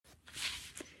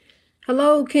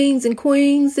Hello, kings and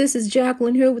queens. This is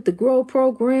Jacqueline here with the Grow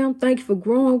Program. Thank you for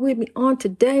growing with me on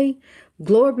today.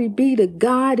 Glory be to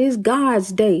God. It's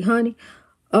God's day, honey.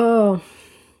 Uh,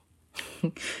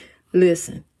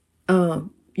 Listen,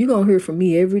 you're going to hear from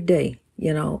me every day.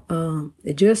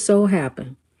 It just so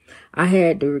happened. I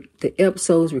had the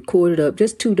episodes recorded up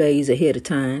just 2 days ahead of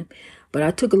time, but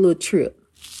I took a little trip.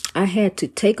 I had to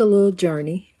take a little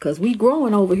journey because we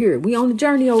growing over here. We on the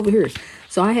journey over here.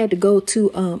 So I had to go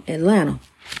to Atlanta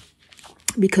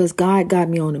because God got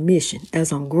me on a mission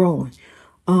as I'm growing.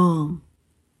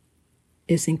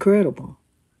 It's incredible.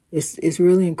 It's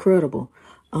really incredible.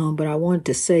 But I wanted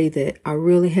to say that I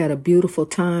really had a beautiful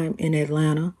time in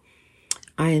Atlanta.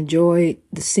 I enjoyed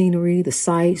the scenery, the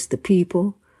sights, the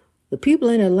people. The people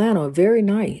in Atlanta are very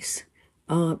nice.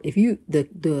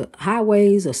 The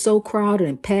highways are so crowded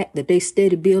and packed that they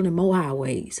steady building more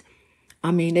highways. I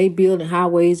mean, they building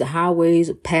highways, the highways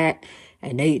are packed,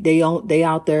 and they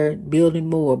out there building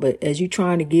more. But as you're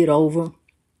trying to get over,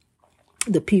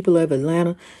 the people of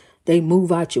Atlanta, they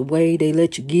move out your way, they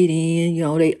let you get in.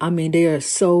 They are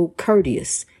so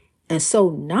courteous and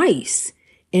so nice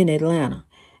in Atlanta.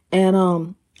 And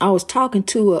I was talking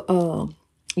to a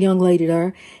young lady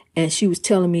there, and she was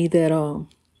telling me that a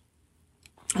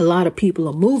lot of people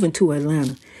are moving to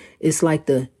Atlanta. It's like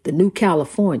the new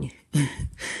California.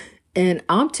 And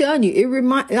I'm telling you,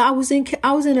 I was in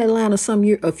Atlanta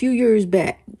a few years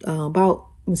back.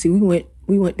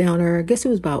 We went down there. I guess it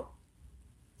was about,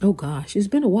 oh gosh, it's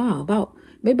been a while,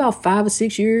 maybe about 5 or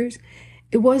 6 years.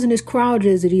 It wasn't as crowded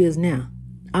as it is now.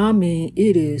 I mean,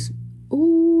 it is.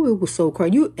 Ooh, it was so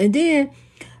crowded. And then,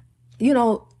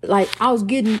 like I was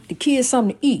getting the kids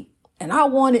something to eat. And I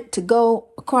wanted to go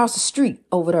across the street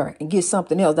over there and get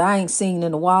something else that I ain't seen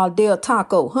in a while. Del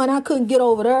Taco. Honey, I couldn't get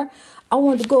over there. I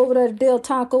wanted to go over there to Del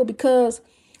Taco because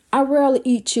I rarely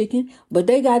eat chicken. But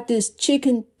they got this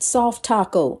chicken soft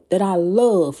taco that I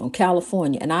love from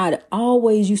California. And I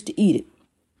always used to eat it.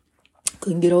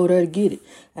 Couldn't get over there to get it.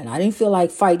 And I didn't feel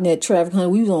like fighting that traffic, honey.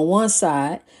 We was on one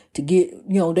side to get,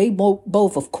 they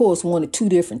both, of course, wanted two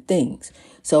different things.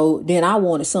 So then I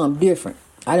wanted something different.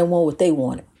 I didn't want what they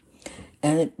wanted.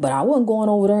 But I wasn't going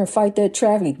over there and fight that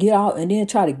traffic and get out and then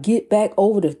try to get back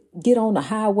get on the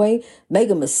highway, make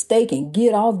a mistake and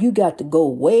get off. You got to go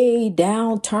way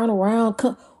down, turn around.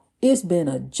 It's been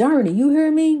a journey. You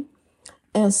hear me?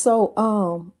 And so,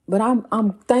 but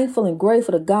I'm thankful and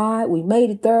grateful to God. We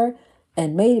made it there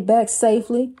and made it back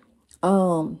safely.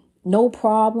 No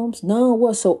problems, none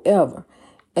whatsoever.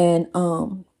 And,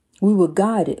 we were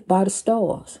guided by the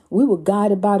stars. We were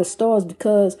guided by the stars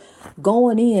because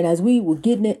going in, as we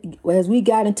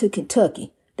got into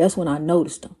Kentucky, that's when I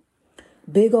noticed them.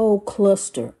 Big old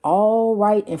cluster, all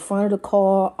right in front of the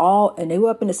car, and they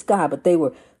were up in the sky, but they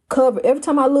were covered. Every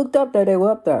time I looked up there, they were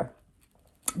up there.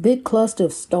 Big cluster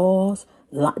of stars.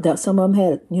 Some of them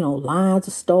had, lines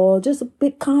of stars, just a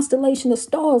big constellation of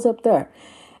stars up there.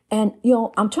 And,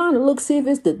 I'm trying to see if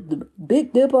it's the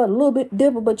Big Dipper, a little bit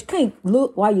dipper, but you can't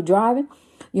look while you're driving,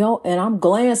 and I'm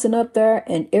glancing up there.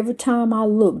 And every time I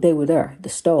looked, they were there, the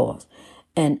stars.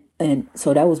 And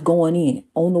so that was going in.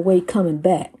 On the way coming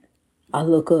back, I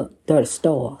look up, they're the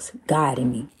stars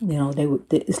guiding me.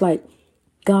 It's like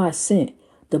God sent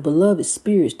the beloved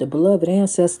spirits, the beloved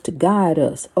ancestors to guide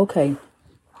us. Okay.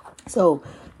 So,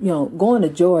 going to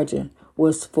Georgia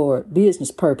was for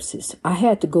business purposes. I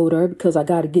had to go there because I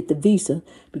got to get the visa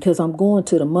because I'm going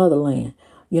to the motherland.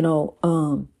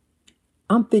 I'm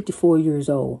 54 years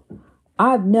old.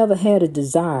 I've never had a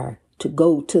desire to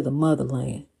go to the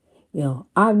motherland.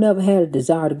 I've never had a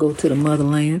desire to go to the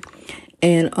motherland.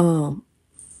 And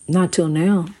not till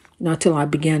now, not till I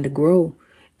began to grow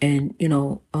and,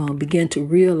 began to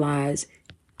realize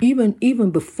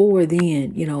even before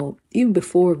then, even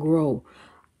before grow,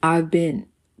 I've been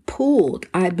pulled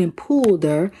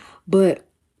there, but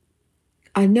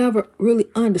I never really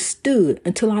understood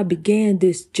until I began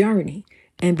this journey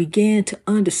and began to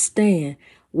understand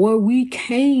where we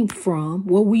came from,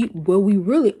 where we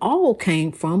really all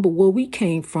came from, but where we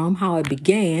came from, how it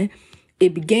began.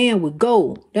 It began with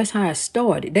gold. That's how it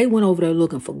started. They went over there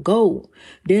looking for gold.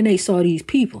 Then they saw these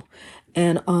people,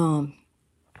 and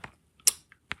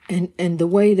the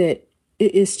way that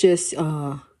it's just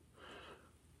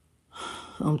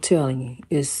I'm telling you,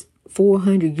 it's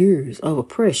 400 years of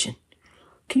oppression.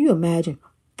 Can you imagine?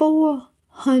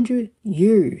 400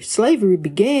 years. Slavery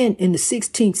began in the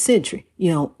 16th century,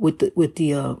 with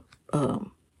the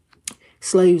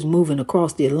slaves moving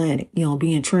across the Atlantic,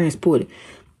 being transported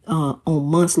on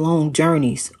months-long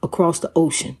journeys across the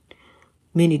ocean.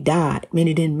 Many died.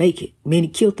 Many didn't make it. Many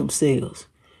killed themselves.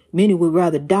 Many would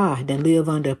rather die than live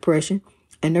under oppression.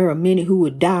 and there are many who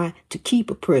would die to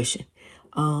keep oppression.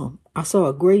 I saw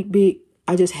a great big,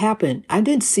 I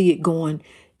didn't see it going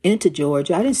into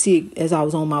Georgia. I didn't see it as I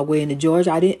was on my way into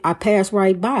Georgia. I passed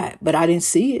right by it, but I didn't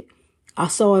see it. I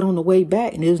saw it on the way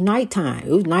back, and it was nighttime.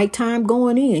 It was nighttime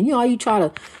going in. You know, you try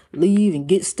to leave and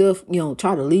get stuff,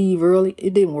 try to leave early.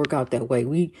 It didn't work out that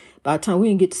way. By the time we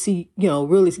didn't get to see,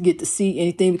 really get to see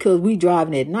anything because we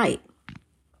driving at night.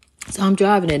 So I'm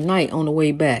driving at night on the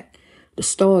way back. The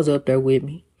stars up there with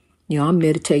me. I'm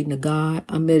meditating to God.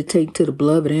 I'm meditating to the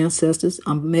beloved ancestors.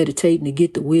 I'm meditating to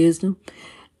get the wisdom.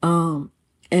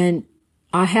 And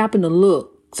I happened to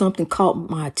look. Something caught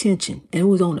my attention, and it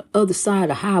was on the other side of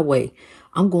the highway.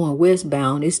 I'm going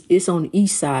westbound. It's on the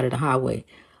east side of the highway.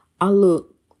 I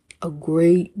look,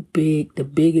 the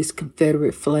biggest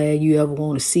Confederate flag you ever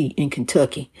want to see in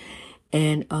Kentucky.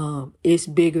 And it's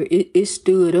bigger. It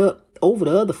stood up over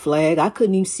the other flag. I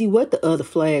couldn't even see what the other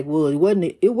flag was.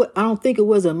 I don't think it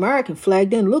was an American flag.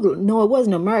 No, it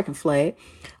wasn't an American flag.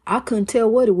 I couldn't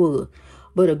tell what it was.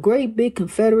 But a great big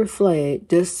Confederate flag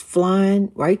just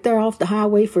flying right there off the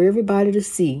highway for everybody to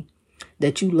see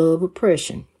that you love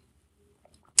oppression.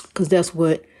 Because that's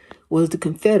what was the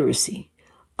Confederacy.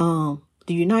 The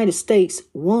United States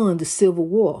won the Civil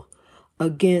War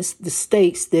against the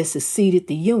states that seceded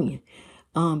the Union.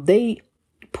 They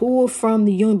pulled from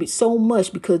the Union so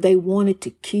much because they wanted to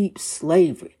keep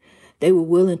slavery. They were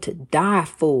willing to die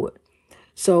for it.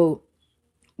 So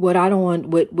what I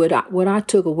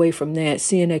took away from that,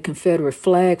 seeing that Confederate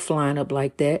flag flying up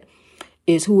like that,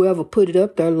 is whoever put it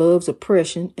up there loves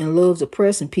oppression and loves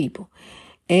oppressing people.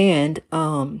 And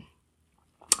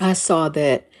I saw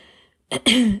that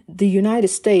the United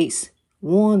States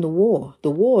won the war.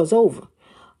 The war is over.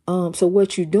 So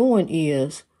what you're doing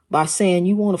is, by saying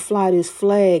you want to fly this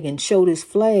flag and show this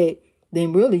flag,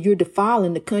 then really you're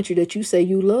defiling the country that you say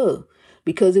you love,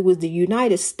 because it was the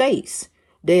United States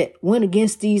that went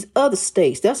against these other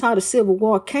states. That's how the Civil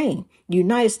War came. The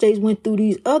United States went through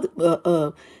these other,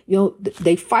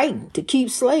 they fighting to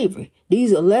keep slavery.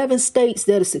 These 11 states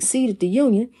that have succeeded the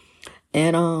Union,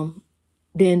 and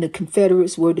then the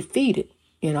Confederates were defeated,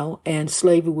 and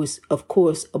slavery was, of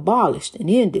course, abolished and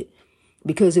ended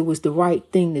because it was the right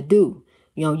thing to do.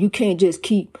 You can't just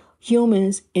keep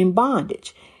humans in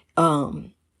bondage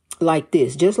like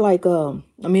this. Just like,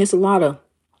 it's a lot of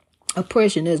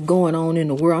oppression that's going on in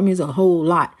the world. There's a whole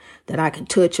lot that I can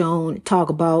touch on and talk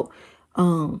about.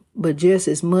 But just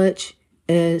as much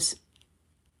as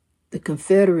the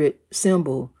Confederate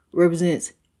symbol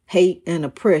represents hate and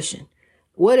oppression,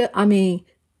 the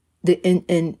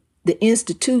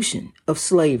institution of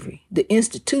slavery, the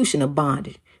institution of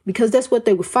bondage, because that's what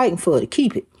they were fighting for, to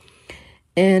keep it.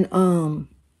 And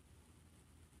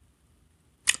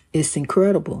it's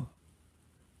incredible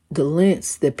the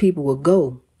lengths that people will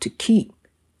go to keep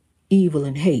evil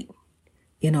and hate,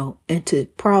 and to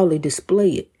proudly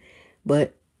display it.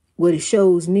 But what it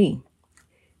shows me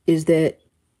is that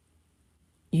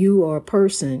you are a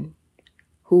person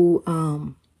who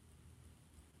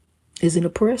is an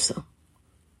oppressor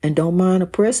and don't mind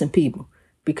oppressing people,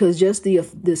 because just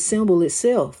the symbol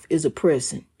itself is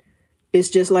oppressing. It's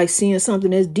just like seeing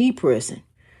something that's depressing.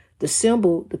 The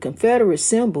symbol, the Confederate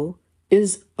symbol,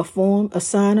 is a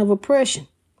sign of oppression.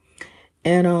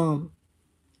 And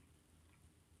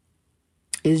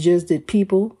it's just that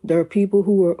there are people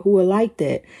who are like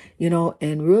that,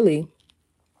 and really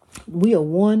we are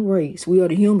one race. We are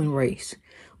the human race.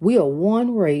 We are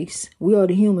one race. We are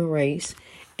the human race.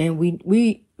 And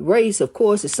we race, of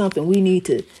course, is something we need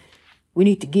to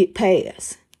get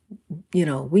past.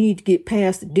 We need to get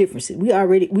past the differences. We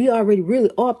already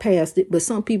really are past it, but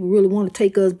some people really want to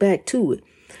take us back to it.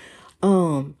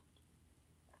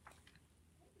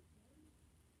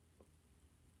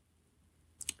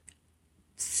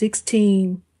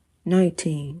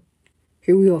 1619.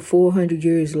 Here we are 400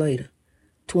 years later,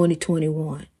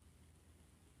 2021.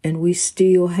 And we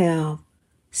still have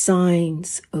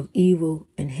signs of evil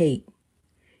and hate.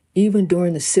 Even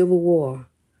during the Civil War,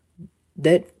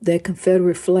 that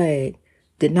Confederate flag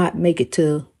did not make it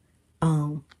to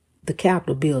the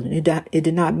Capitol building. It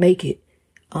did not make it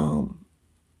to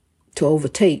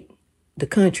overtake the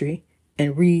country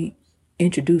and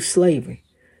reintroduce slavery.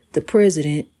 The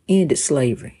president ended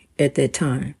slavery at that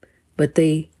time, but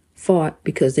they fought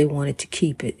because they wanted to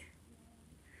keep it.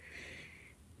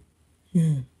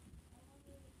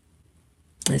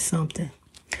 That's something.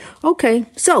 Okay,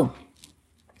 so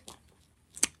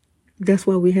that's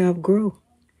why we have grow.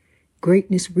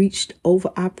 Greatness reached over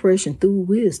oppression through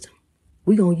wisdom.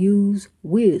 We're going to use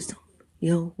wisdom,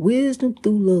 wisdom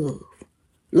through love.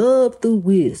 Love through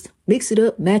wisdom. Mix it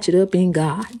up, match it up in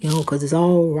God, because it's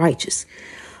all righteous.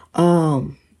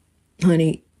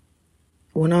 Honey,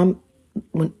 when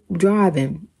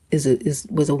driving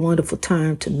was a wonderful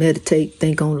time to meditate,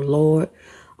 think on the Lord.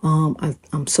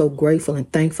 I'm so grateful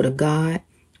and thankful to God.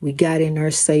 We got in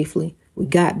there safely. We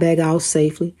got back out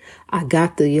safely. I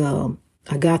got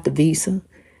the visa.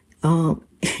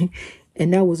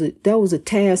 And that was a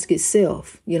task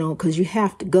itself, because you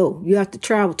have to go. You have to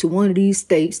travel to one of these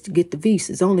states to get the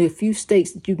visa. There's only a few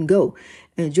states that you can go.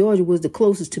 And Georgia was the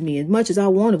closest to me. As much as I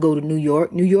want to go to New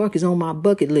York is on my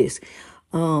bucket list.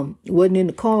 Wasn't in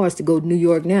the cards to go to New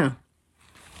York now.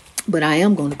 But I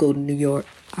am going to go to New York.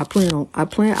 I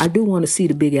do want to see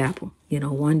the Big Apple,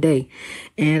 one day.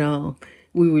 And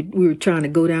we were trying to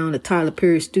go down to Tyler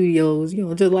Perry Studios,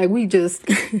 just like we just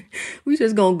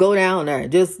gonna go down there,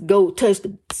 just go touch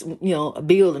a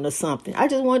building or something. I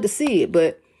just wanted to see it,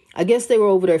 but I guess they were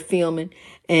over there filming,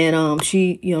 and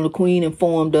she, the Queen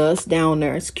informed us down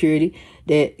there at security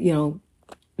that you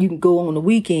can go on the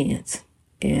weekends,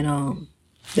 and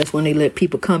that's when they let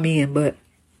people come in. But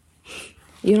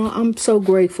I'm so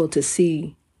grateful to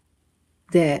see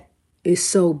that. It's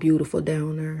so beautiful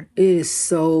down there. It is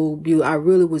so beautiful. I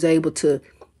really was able to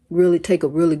really take a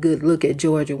really good look at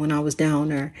Georgia when I was down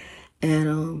there.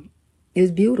 And it's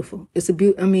beautiful. It's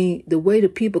the way the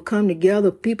people come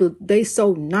together, they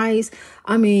so nice.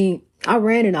 I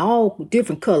ran into all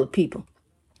different colored people.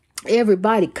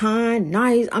 Everybody kind,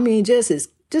 nice. just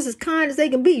as kind as they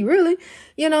can be, really.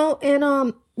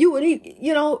 And you would,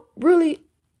 really,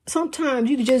 sometimes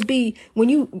you could just be, when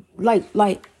you,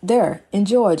 like there in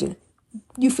Georgia,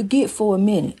 you forget for a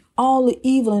minute all the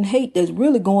evil and hate that's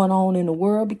really going on in the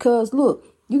world, because look,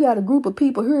 you got a group of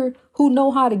people here who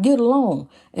know how to get along,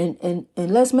 and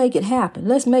let's make it happen.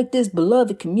 Let's make this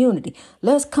beloved community.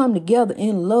 Let's come together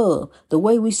in love the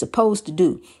way we're supposed to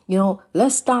do.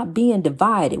 Let's stop being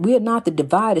divided. We are not the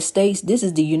divided states. This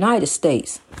is the United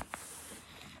States.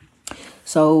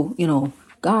 So,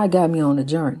 God got me on the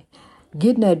journey.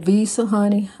 Getting that visa,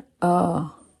 honey,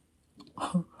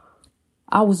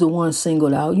 I was the one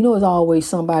singled out. There's always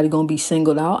somebody going to be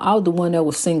singled out. I was the one that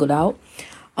was singled out.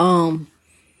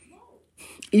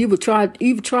 Evil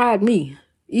tried me.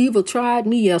 Evil tried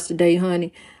me yesterday,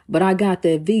 honey, but I got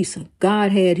that visa.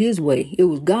 God had his way. It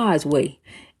was God's way.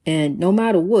 And no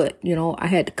matter what, I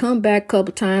had to come back a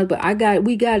couple times, but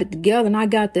we got it together, and I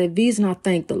got that visa, and I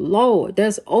thank the Lord.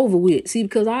 That's over with. See,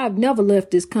 because I've never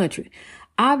left this country.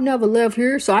 I've never left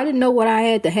here, so I didn't know what I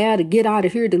had to get out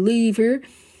of here, to leave here.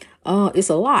 It's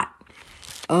a lot.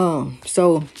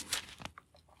 So,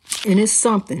 and it's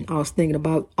something I was thinking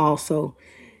about also.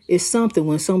 It's something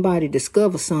when somebody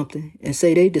discovers something and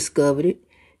say they discovered it,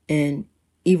 and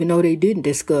even though they didn't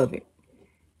discover it.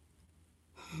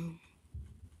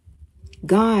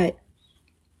 God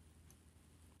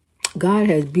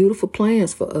has beautiful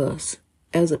plans for us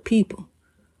as a people,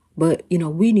 but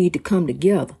we need to come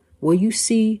together. Where you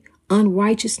see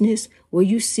unrighteousness, where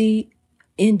you see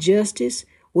injustice,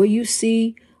 where you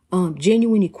see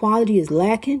genuine equality is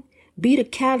lacking, be the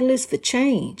catalyst for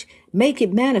change. Make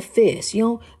it manifest.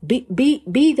 Be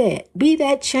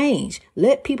that change.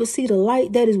 Let people see the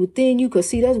light that is within you. Because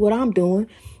see, that's what I'm doing.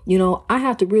 I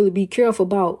have to really be careful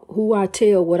about who I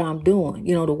tell what I'm doing.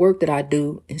 The work that I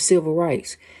do in civil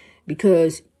rights,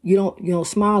 because you don't,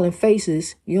 smiling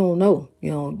faces. You don't know.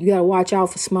 You got to watch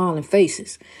out for smiling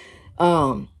faces.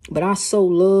 But I so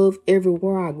love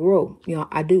everywhere I grow.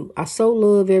 I do. I so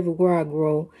love everywhere I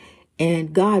grow,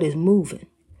 and God is moving.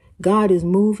 God is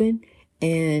moving,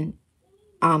 and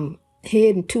I'm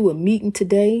heading to a meeting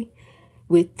today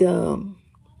with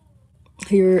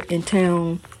here in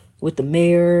town with the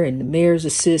mayor and the mayor's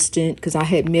assistant, because I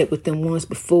had met with them once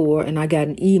before, and I got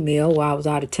an email while I was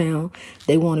out of town.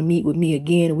 They want to meet with me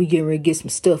again, and we getting ready to get some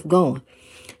stuff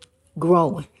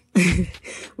growing.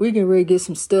 We can really get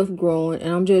some stuff growing,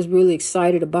 and I'm just really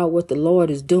excited about what the Lord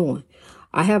is doing.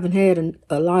 I haven't had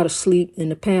a lot of sleep in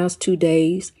the past 2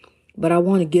 days, but I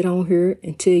want to get on here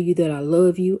and tell you that I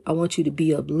love you. I want you to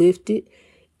be uplifted.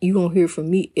 You're going to hear from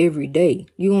me every day.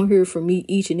 You're going to hear from me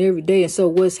each and every day. And so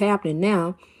what's happening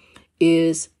now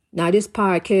is, now this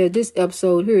podcast, this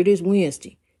episode here, this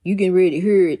Wednesday, you getting ready to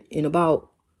hear it in about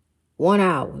 1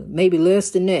 hour, maybe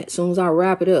less than that, as soon as I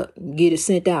wrap it up and get it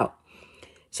sent out.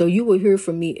 So you will hear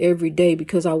from me every day,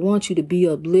 because I want you to be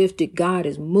uplifted. God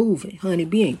is moving, honey.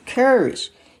 Be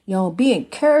encouraged. Be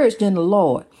encouraged in the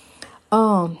Lord.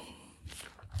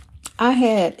 I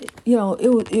had,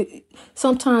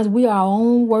 sometimes we are our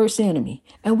own worst enemy,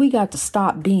 and we got to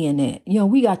stop being that.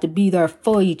 We got to be there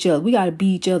for each other. We got to be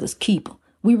each other's keeper.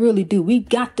 We really do. We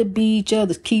got to be each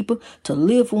other's keeper, to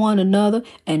live one another,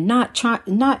 and not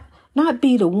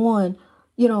be the one,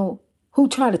 who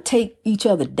try to take each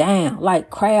other down like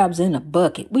crabs in a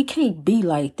bucket. We can't be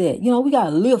like that. We got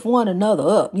to lift one another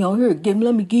up. Here,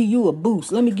 let me give you a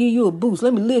boost. Let me give you a boost.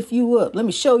 Let me lift you up. Let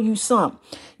me show you something.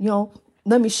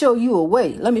 Let me show you a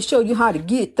way. Let me show you how to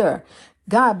get there.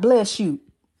 God bless you.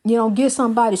 Give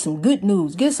somebody some good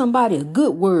news. Give somebody a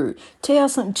good word.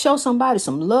 Show somebody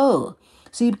some love.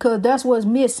 See, because that's what's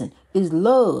missing is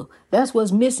love. That's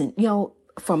what's missing,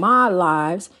 from our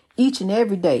lives each and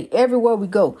every day, everywhere we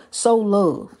go. So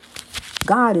love.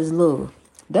 God is love.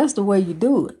 That's the way you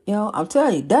do it. I'm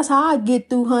telling you, that's how I get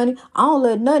through, honey. I don't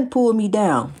let nothing pull me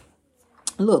down.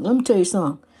 Look, let me tell you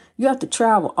something. You have to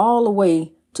travel all the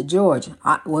way to Georgia.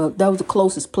 That was the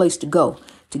closest place to go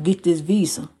to get this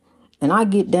visa. And I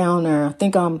get down there. I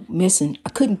think I'm missing. I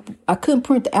couldn't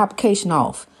print the application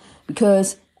off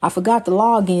because I forgot the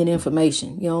login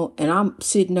information, and I'm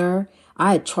sitting there.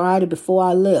 I had tried it before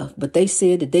I left, but they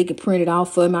said that they could print it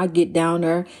off for me. I get down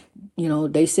there,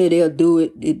 they said they'll do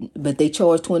it, but they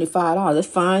charge $25. That's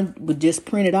fine, but just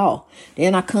print it off.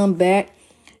 Then I come back.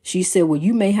 She said, well,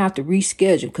 you may have to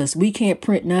reschedule because we can't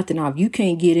print nothing off. You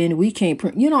can't get in. We can't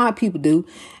print. You know how people do.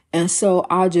 And so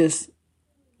I just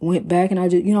went back and I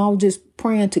was just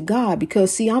praying to God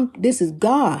because see, this is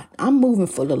God. I'm moving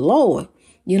for the Lord,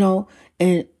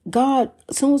 and God,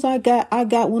 as soon as I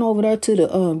went over there to the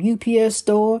UPS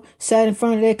store, sat in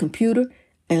front of that computer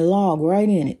and logged right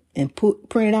in it and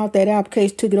printed out that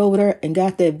application, took it over there and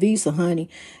got that visa, honey.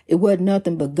 It wasn't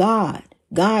nothing but God.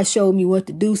 God showed me what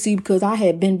to do. See, because I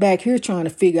had been back here trying to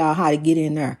figure out how to get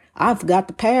in there. I forgot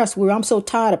the password. I'm so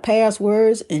tired of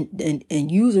passwords and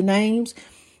usernames.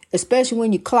 Especially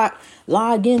when you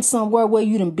log in somewhere where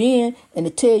you done been and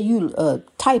it tell you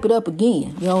type it up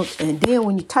again, and then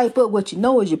when you type up what you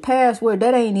know is your password,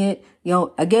 that ain't it.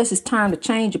 I guess it's time to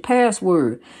change your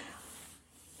password.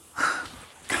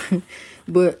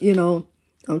 But,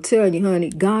 I'm telling you,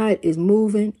 honey, God is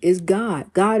moving. It's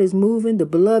God. God is moving. The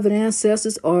beloved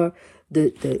ancestors are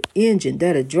the engine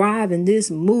that are driving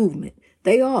this movement.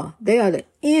 They are the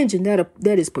engine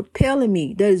that is propelling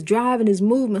me, that is driving this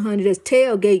movement, honey, that's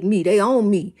tailgating me. They own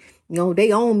me.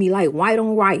 They own me like white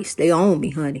on rice. They own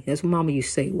me, honey. That's what mama used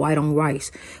to say, white on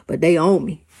rice. But they own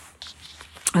me.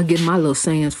 I get my little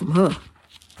sayings from her.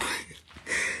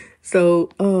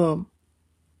 So,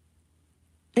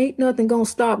 ain't nothing gonna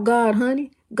stop God,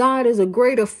 honey. God is a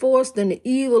greater force than the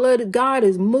evil of it. God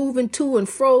is moving to and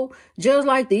fro just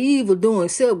like the evil doing,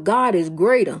 except God is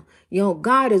greater.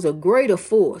 God is a greater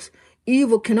force.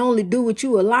 Evil can only do what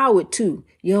you allow it to.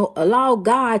 Allow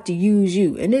God to use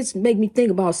you. And this make me think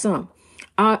about something.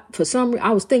 I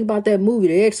was thinking about that movie,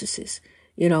 The Exorcist,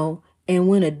 and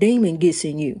when a demon gets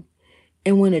in you.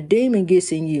 And when a demon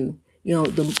gets in you,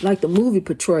 like the movie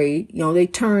portrayed, they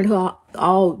turned her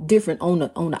all different on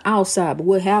the outside. But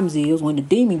what happens is when the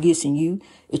demon gets in you,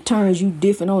 it turns you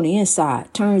different on the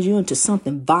inside, turns you into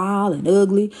something vile and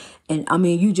ugly. And I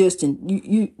mean, you just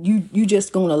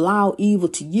gonna allow evil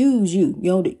to use you.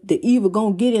 The evil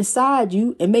gonna get inside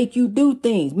you and make you do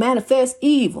things, manifest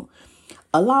evil.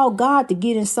 Allow God to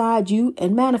get inside you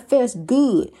and manifest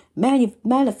good,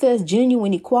 manifest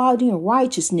genuine equality and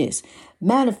righteousness,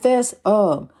 manifest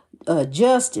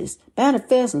justice,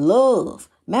 manifest love,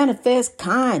 manifest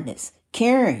kindness,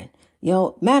 caring,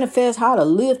 manifest how to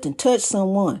lift and touch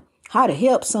someone, how to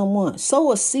help someone.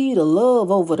 Sow a seed of love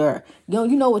over there.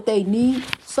 You know what they need?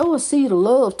 Sow a seed of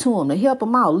love to them to help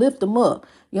them out, lift them up.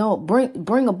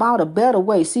 Bring about a better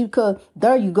way. See, because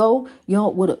there you go,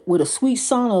 with a sweet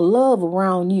song of love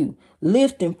around you,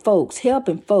 lifting folks,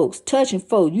 helping folks, touching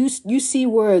folks. You see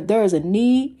where there's a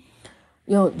need.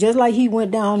 Just like he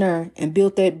went down there and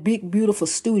built that big, beautiful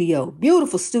studio.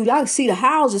 Beautiful studio. I can see the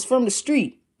houses from the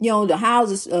street. The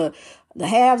houses, the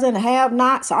haves and the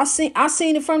have-nots. I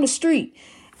seen it from the street.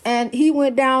 And he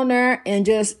went down there and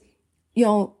just,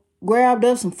 grabbed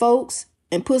up some folks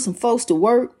and put some folks to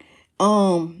work.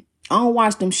 I don't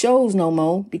watch them shows no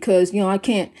more because, I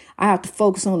have to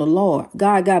focus on the Lord.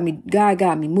 God got me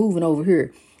moving over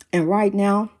here. And right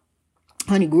now,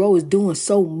 honey, Grow is doing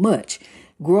so much.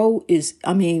 Grow is,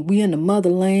 we in the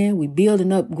motherland. We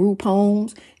building up group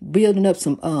homes, building up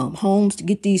some homes to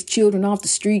get these children off the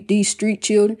street, these street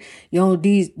children,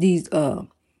 getting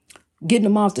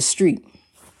them off the street.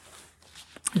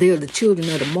 They are the children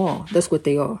of tomorrow. That's what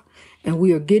they are. And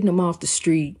we are getting them off the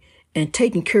street and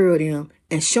taking care of them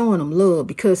and showing them love,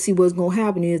 because see, what's going to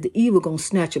happen is the evil going to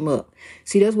snatch them up.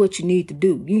 See, that's what you need to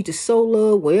do. You need to sow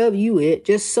love wherever you at.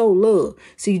 Just sow love.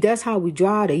 See, that's how we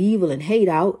drive the evil and hate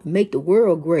out and make the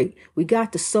world great. We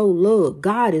got to sow love.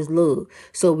 God is love.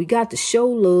 So we got to show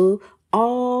love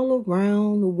all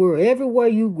around the world, everywhere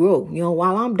you grow. You know,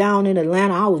 while I'm down in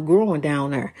Atlanta, I was growing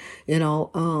down there. You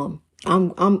know,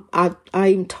 I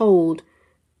even told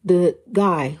the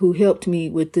guy who helped me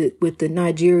with the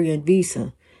Nigerian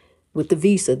visa, with the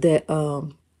visa, that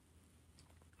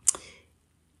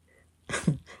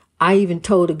I even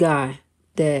told the guy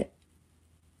that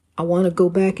I want to go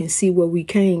back and see where we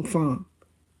came from.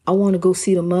 I want to go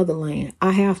see the motherland.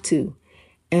 I have to.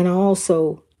 And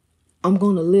I'm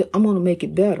going to live. I'm going to make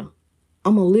it better.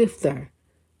 I'm going to live there.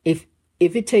 If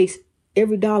it takes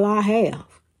every dollar I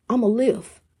have, I'm going to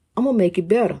live. I'm going to make it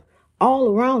better all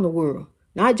around the world.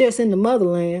 Not just in the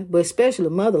motherland, but especially the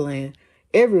motherland.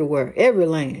 Everywhere, every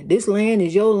land. This land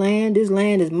is your land. This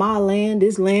land is my land.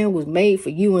 This land was made for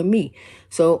you and me.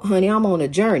 So, honey, I'm on a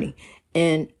journey.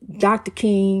 And Dr.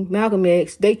 King, Malcolm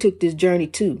X, they took this journey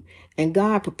too. And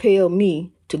God propelled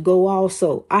me to go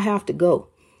also. I have to go.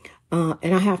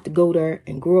 And I have to go there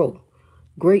and grow.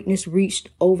 Greatness reached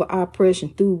over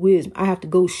oppression through wisdom. I have to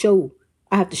go show.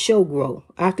 I have to show grow.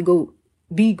 I have to go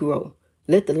be grow.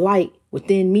 Let the light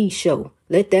within me show.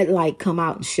 Let that light come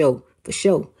out and show for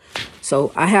sure.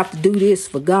 So I have to do this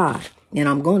for God, and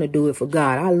I'm going to do it for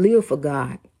God. I live for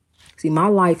God. See, my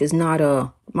life is not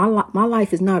my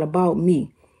life is not about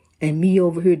me and me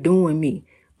over here doing me.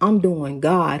 I'm doing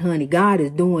God, honey. God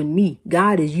is doing me.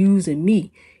 God is using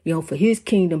me, you know, for his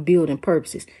kingdom building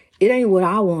purposes. It ain't what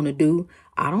I want to do.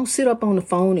 I don't sit up on the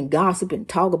phone and gossip and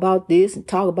talk about this and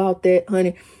talk about that,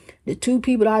 honey. The two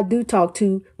people that I do talk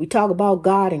to, we talk about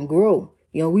God and grow.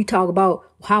 You know, we talk about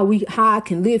how I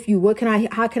can lift you.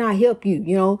 How can I help you?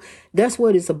 You know, that's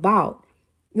what it's about.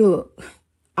 Look,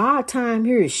 our time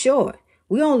here is short.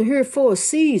 We only here for a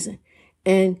season,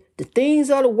 and the things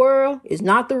of the world is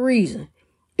not the reason.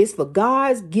 It's for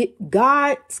God's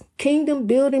kingdom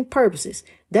building purposes.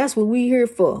 That's what we're here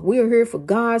for. We are here for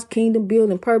God's kingdom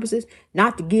building purposes,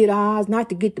 not to get ours, not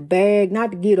to get the bag,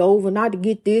 not to get over, not to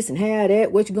get this and have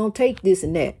that. What you gonna take this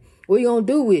and that? What you gonna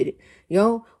do with it? You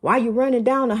know, why you running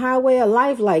down the highway of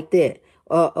life like that?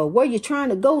 Where you trying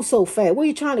to go so fast? Where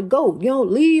you trying to go? You know,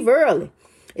 leave early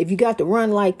if you got to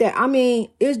run like that. I mean,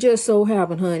 it's just so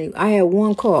happened, honey. I had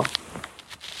one car.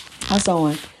 I saw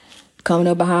him coming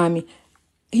up behind me.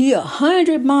 He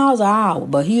 100 miles an hour,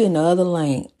 but he in the other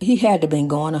lane. He had to been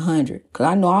going 100, because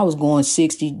I know I was going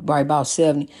 60, right about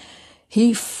 70.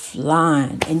 He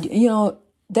flying. And, you know,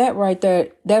 that right there,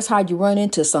 that's how you run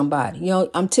into somebody. You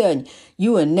know, I'm telling you,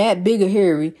 you in that big a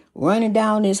hurry running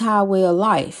down this highway of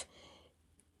life,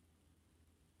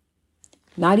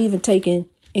 not even taking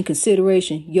in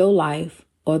consideration your life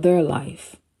or their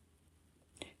life.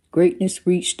 Greatness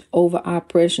reached over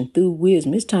oppression through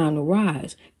wisdom. It's time to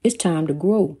rise. It's time to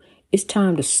grow. It's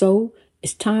time to sow.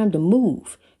 It's time to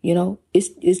move. You know,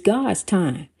 it's God's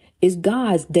time. It's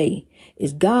God's day.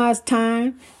 It's God's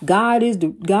time. God is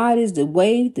the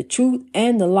way, the truth,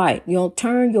 and the light. You know,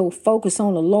 turn your focus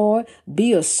on the Lord.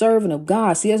 Be a servant of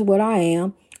God. See, that's what I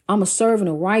am. I'm a servant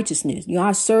of righteousness. You know,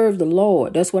 I serve the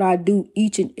Lord. That's what I do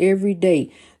each and every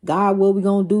day. God, what we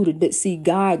going to do to see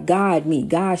God guide me?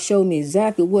 God show me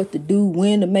exactly what to do,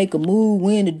 when to make a move,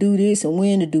 when to do this and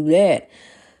when to do that.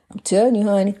 I'm telling you,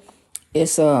 honey,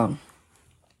 it's it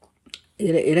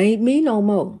ain't me no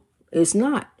more. It's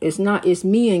not. It's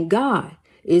me and God.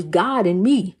 It's God and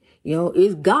me. You know,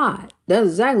 it's God. That's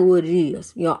exactly what it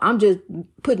is. You know, I'm just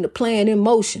putting the plan in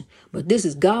motion. But this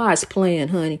is God's plan,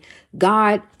 honey.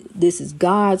 This is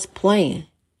God's plan.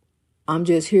 I'm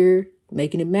just here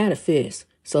making it manifest.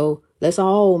 So let's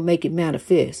all make it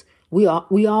manifest. We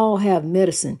all have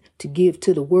medicine to give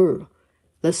to the world.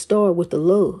 Let's start with the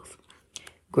love.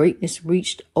 Greatness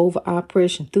reached over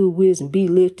oppression through wisdom. Be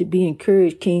lifted, be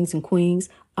encouraged, kings and queens.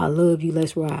 I love you.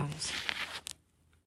 Let's rise.